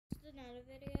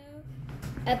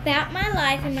about my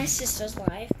life and my sister's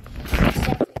life, and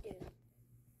stuff we do,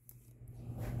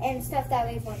 and stuff that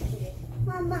we want to do.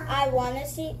 Mama. I want to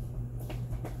see.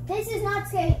 This is not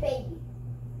Scary Baby.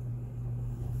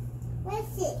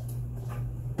 What's it?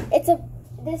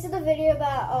 This is a video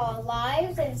about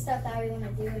lives and stuff that we want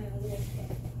to do and we do.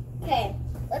 Okay,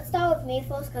 let's start with me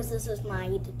first because this is my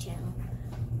YouTube channel.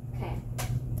 Okay.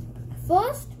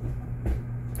 First,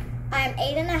 I'm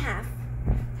 8.5.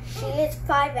 She is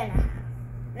 5.5.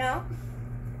 No?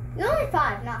 You're only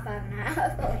 5, not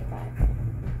 5.5. Only 5.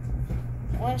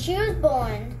 When she was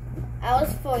born, I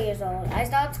was 4 years old. I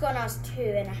started school when I was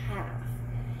 2.5.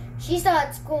 She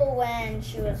started school when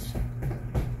she was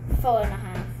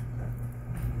 4.5.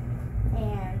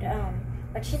 And,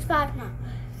 but she's 5 now.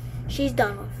 She's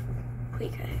done with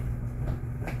pre-K.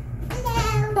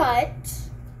 Hello.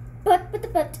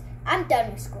 But, I'm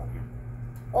done with school now.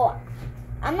 Or,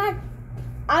 I'm not,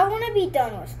 I want to be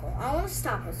done with school. I want to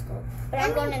stop with school. But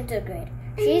I'm going into grade.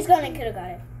 She's going to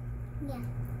kindergarten. Yeah.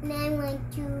 And I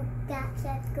want to get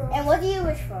to school. And what do you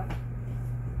wish for?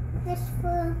 Wish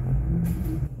for,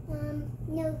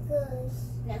 no girls.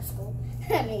 No school.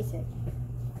 Amazing.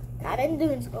 I didn't do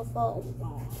in school for a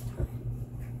long time.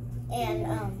 And,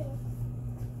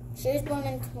 she was born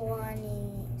in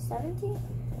 2017?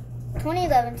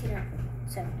 2011 to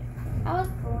 2017. I was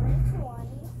born in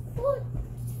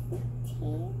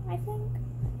 2014, I think.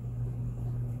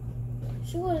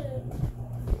 She was...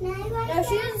 No,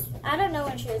 she was... I don't know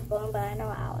when she was born, but I know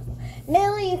I was born.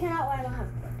 Millie, you cannot wear my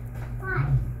husband. Why?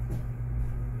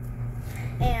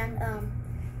 And,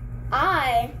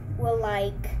 I will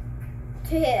like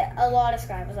to hit a lot of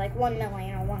subscribers, like 1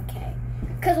 million or 1K.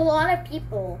 Because a lot of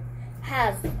people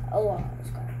has a lot of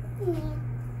subscribers. Yeah.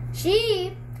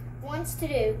 She wants to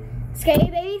do Scary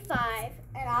Baby 5,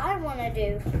 and I want to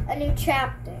do a new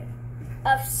chapter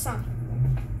of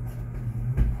something.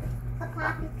 A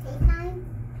Poppy Playtime?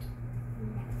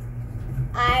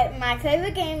 My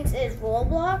favorite games is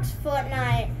Roblox,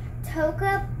 Fortnite,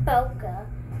 Toca Boca.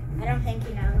 I don't think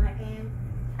you know that game.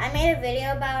 I made a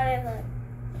video about it, but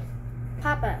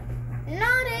Papa,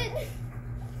 not it.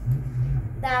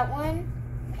 That one,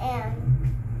 and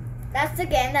that's the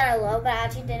game that I love, but I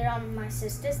actually did it on my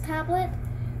sister's tablet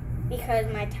because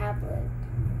my tablet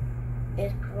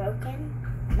is broken,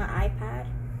 my iPad,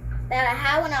 that I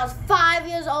had when I was 5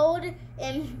 years old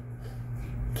in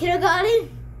kindergarten.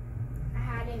 I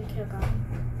had it in kindergarten.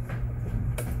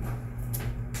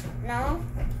 No?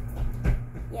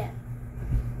 Yeah.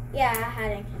 Yeah, I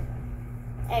had it in kindergarten.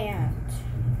 And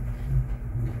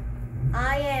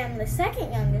I am the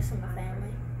second youngest in my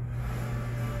family.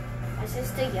 My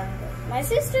sister younger. My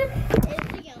sister is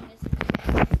the youngest.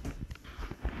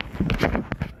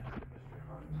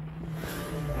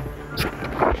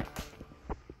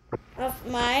 Of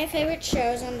my favorite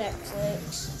shows on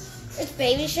Netflix, it's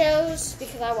baby shows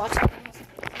because I watch them.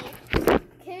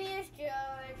 Curious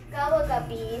George, Gobble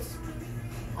Guppies,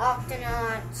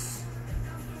 Octonauts,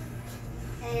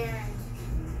 and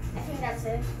I think that's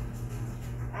it.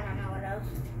 I don't know what else.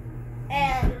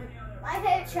 And my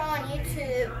favorite show on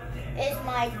YouTube is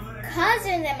my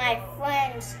cousins and my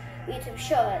friends' YouTube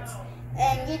shorts.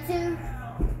 And YouTube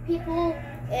people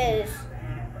is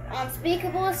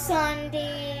Unspeakable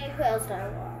Sunday. Who else did I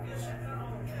watch?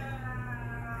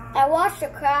 I watched The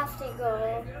Crafty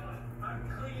Girl.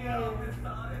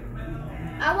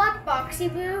 I watched Boxy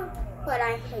Boo, but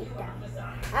I hate that.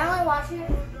 I only watch it.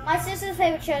 My sister's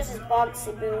favorite shows is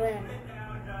Boxy Boo and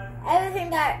everything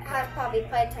that has Poppy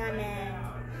Playtime and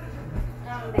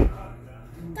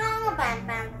Dong Bang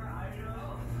Bang.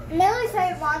 Millie's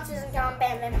favorite monsters is Dong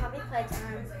Bang Bang, Poppy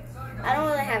Playtime. I don't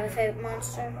really have a favorite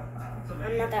monster.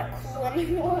 I'm not that cool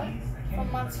anymore for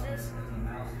monsters.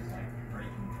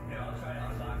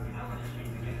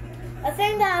 A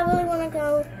thing that I really want to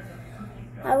go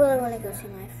see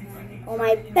my friend. Or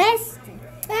my bestie.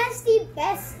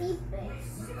 Bestie.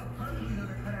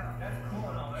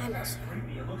 I miss her.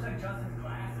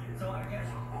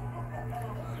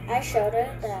 I showed her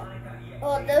that.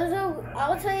 Well,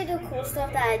 I'll tell you the cool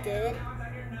stuff that I did.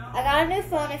 I got a new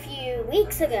phone a few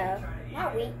weeks ago.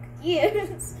 Not weeks,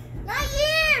 years. Not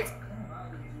years!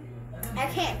 I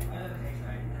can't.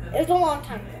 It was a long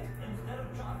time ago.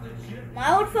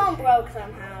 My old phone broke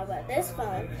somehow, but this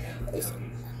phone is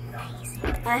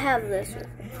amazing. I have this with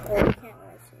me. Oh, you can't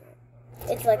really see it.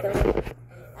 It's like a...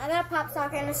 I got a pop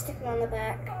socket and a sticker on the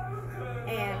back.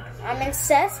 And I'm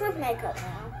obsessed with makeup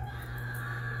now.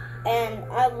 And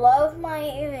I love my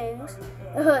earrings.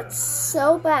 It hurts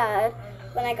so bad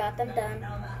when I got them done.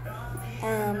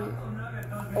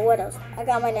 What else? I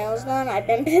got my nails done. I've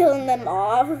been peeling them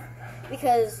off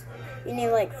because You need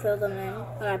to like fill them in,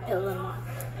 but I fill them up.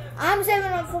 I'm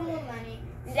saving up for more money.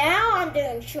 Now I'm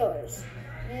doing chores.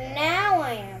 Now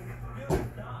I am.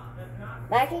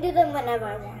 But I can do them whenever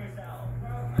I want.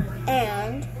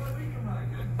 And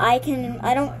I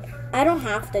don't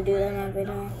have to do them every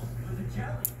day.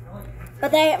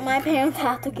 But my parents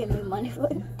have to give me money for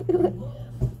it to do it.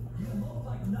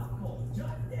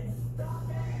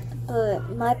 But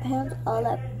my parents are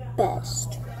the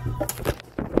best.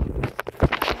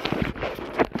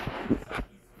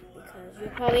 Because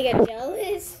you'll probably get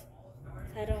jealous.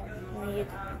 I don't want you to be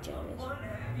jealous.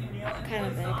 Kind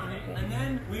of bad. And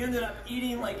then we ended up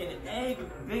eating like an egg,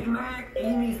 Big Mac,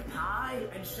 Amy's pie,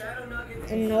 and Shadow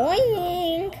Nuggets.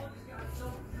 Annoying.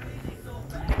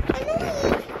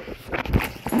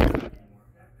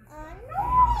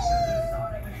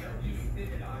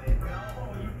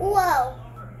 Whoa.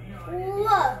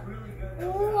 Whoa.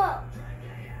 Whoa.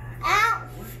 Ow.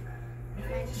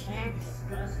 My chest.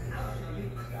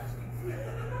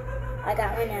 I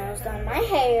got my nails done. My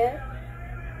hair.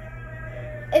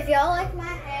 If y'all like my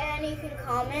hair, and you can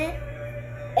comment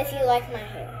if you like my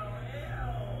hair.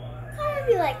 Comment if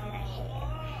you like my hair.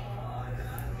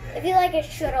 If you like it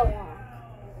short or long.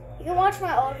 You can watch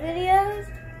my old videos,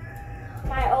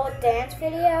 my old dance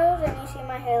videos, and you see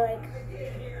my hair like,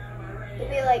 it'll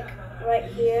be like right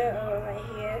here or right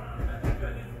here.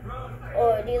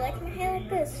 Or do you like my hair like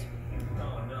this?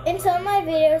 In some of my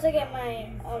videos, I get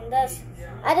my,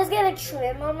 I just get a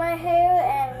trim on my hair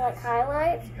and like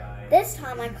highlights. This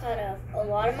time I cut off a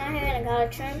lot of my hair and I got a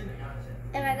trim.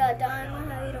 And I got dye in my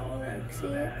hair, you don't really see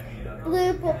it.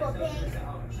 Blue, purple, pink.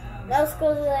 Most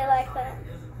girls really like that.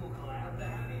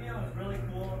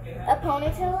 A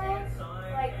ponytail line,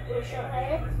 like with short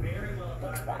hair,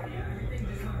 looks bad.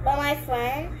 But my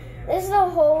friend, this is the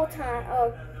whole time,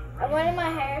 I wanted my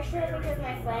hair short because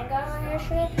my friend got my hair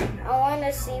short. I wanted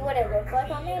to see what it looked like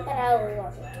on me, but I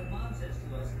love it.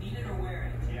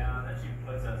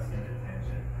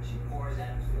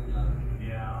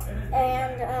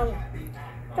 And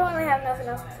don't really have nothing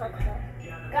else to talk about.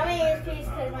 Got my ears pierced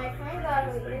because my friend got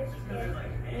her ears pierced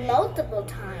multiple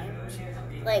times,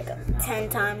 like 10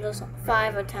 times or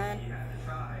 5 or 10.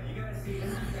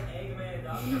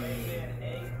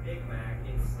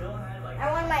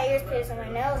 I want my ears pierced and my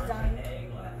nails done.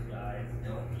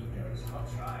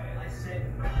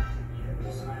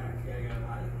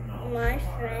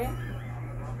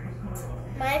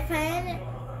 My friend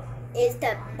is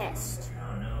the best.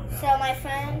 So my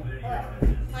friend,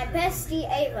 my bestie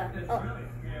Ava.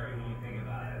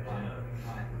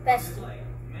 Bestie.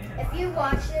 If you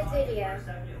watch this video,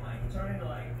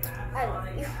 I love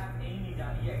you.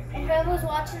 And whoever's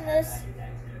watching this,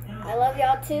 I love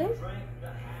y'all too.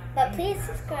 But please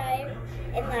subscribe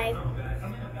and like,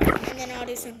 and then I'll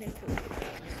do something cool.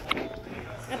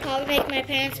 I'll probably make my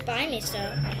parents buy me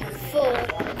stuff for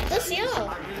this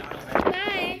y'all.